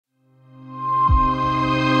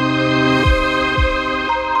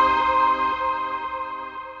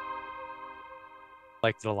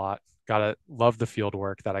liked it a lot. Gotta love the field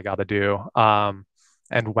work that I got to do.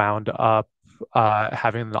 And wound up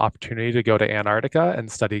having the opportunity to go to Antarctica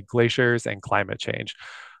and study glaciers and climate change,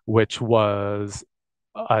 which was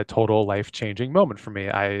a total life-changing moment for me.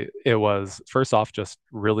 It was first off just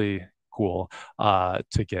really cool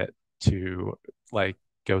to get to like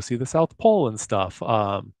go see the South Pole and stuff.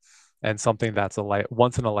 And something that's a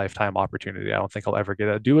once in a lifetime opportunity. I don't think I'll ever get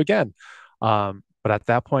to do again. But at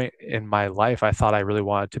that point in my life, I thought I really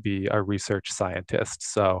wanted to be a research scientist.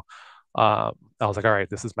 So I was like, all right,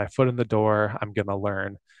 this is my foot in the door. I'm going to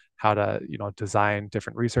learn how to, design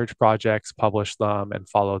different research projects, publish them, and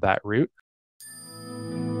follow that route.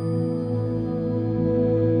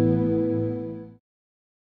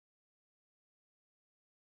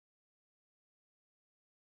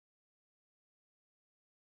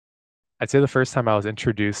 I'd say the first time I was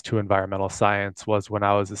introduced to environmental science was when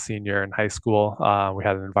I was a senior in high school. We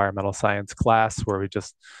had an environmental science class where we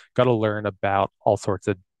just got to learn about all sorts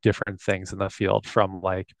of different things in the field, from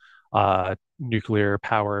like nuclear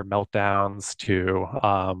power meltdowns to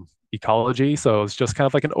ecology. So it was just kind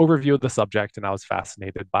of like an overview of the subject, and I was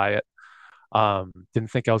fascinated by it.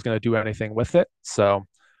 Didn't think I was going to do anything with it. So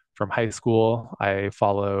from high school, I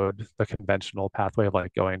followed the conventional pathway of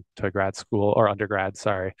like going to grad school or undergrad,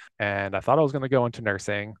 sorry. And I thought I was going to go into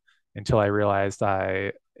nursing until I realized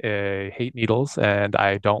I hate needles and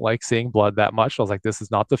I don't like seeing blood that much. I was like, this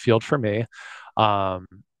is not the field for me. Um,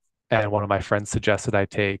 and one of my friends suggested I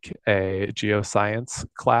take a geoscience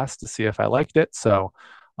class to see if I liked it. So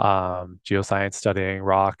geoscience, studying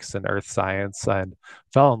rocks and earth science, and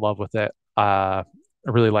fell in love with it. I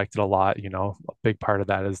really liked it a lot. A big part of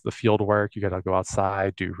that is the field work. You got to go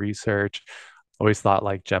outside, do research. Always thought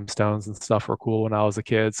like gemstones and stuff were cool when I was a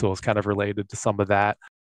kid, so it was kind of related to some of that.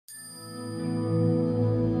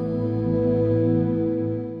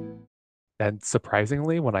 And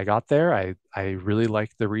surprisingly, when I got there, I really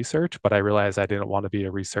liked the research, but I realized I didn't want to be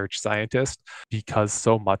a research scientist because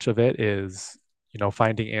so much of it is,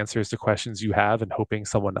 finding answers to questions you have and hoping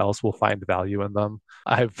someone else will find value in them.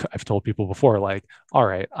 I've told people before, like, all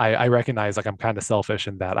right, I recognize like I'm kind of selfish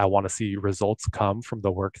in that I want to see results come from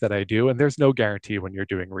the work that I do. And there's no guarantee when you're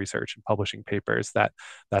doing research and publishing papers that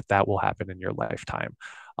will happen in your lifetime.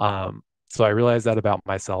 So I realized that about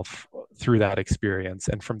myself through that experience,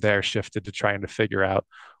 and from there shifted to trying to figure out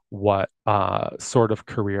what sort of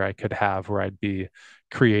career I could have where I'd be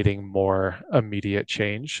creating more immediate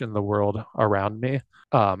change in the world around me.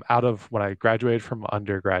 Out of when I graduated from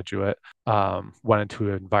undergraduate, went into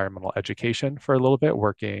environmental education for a little bit,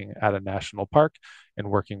 working at a national park and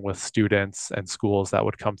working with students and schools that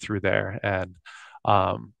would come through there. And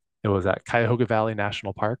it was at Cuyahoga Valley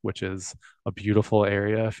National Park, which is a beautiful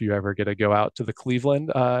area if you ever get to go out to the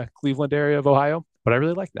Cleveland area of Ohio. But I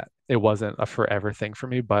really liked that. It wasn't a forever thing for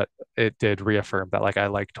me, but it did reaffirm that like I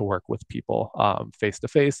like to work with people face to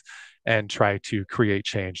face and try to create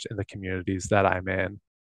change in the communities that I'm in.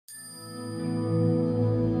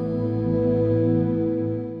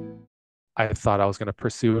 I thought I was going to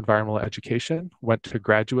pursue environmental education, went to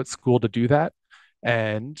graduate school to do that,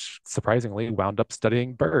 and surprisingly wound up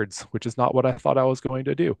studying birds, which is not what I thought I was going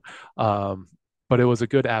to do. Um, but it was a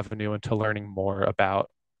good avenue into learning more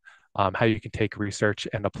about how you can take research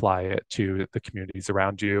and apply it to the communities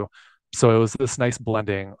around you. So it was this nice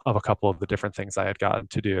blending of a couple of the different things I had gotten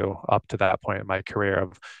to do up to that point in my career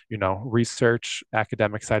of, research,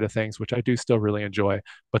 academic side of things, which I do still really enjoy,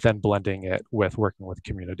 but then blending it with working with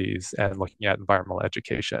communities and looking at environmental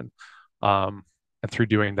education. And through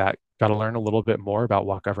doing that, got to learn a little bit more about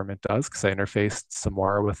what government does because I interfaced some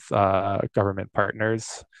more with government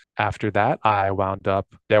partners. After that, I wound up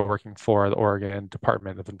there working for the Oregon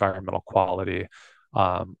Department of Environmental Quality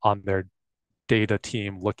on their data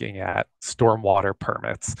team looking at stormwater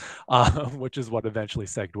permits, which is what eventually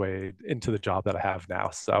segued into the job that I have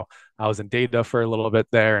now. So I was in data for a little bit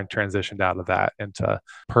there and transitioned out of that into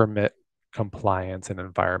permit compliance and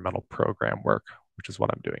environmental program work, which is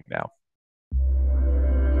what I'm doing now.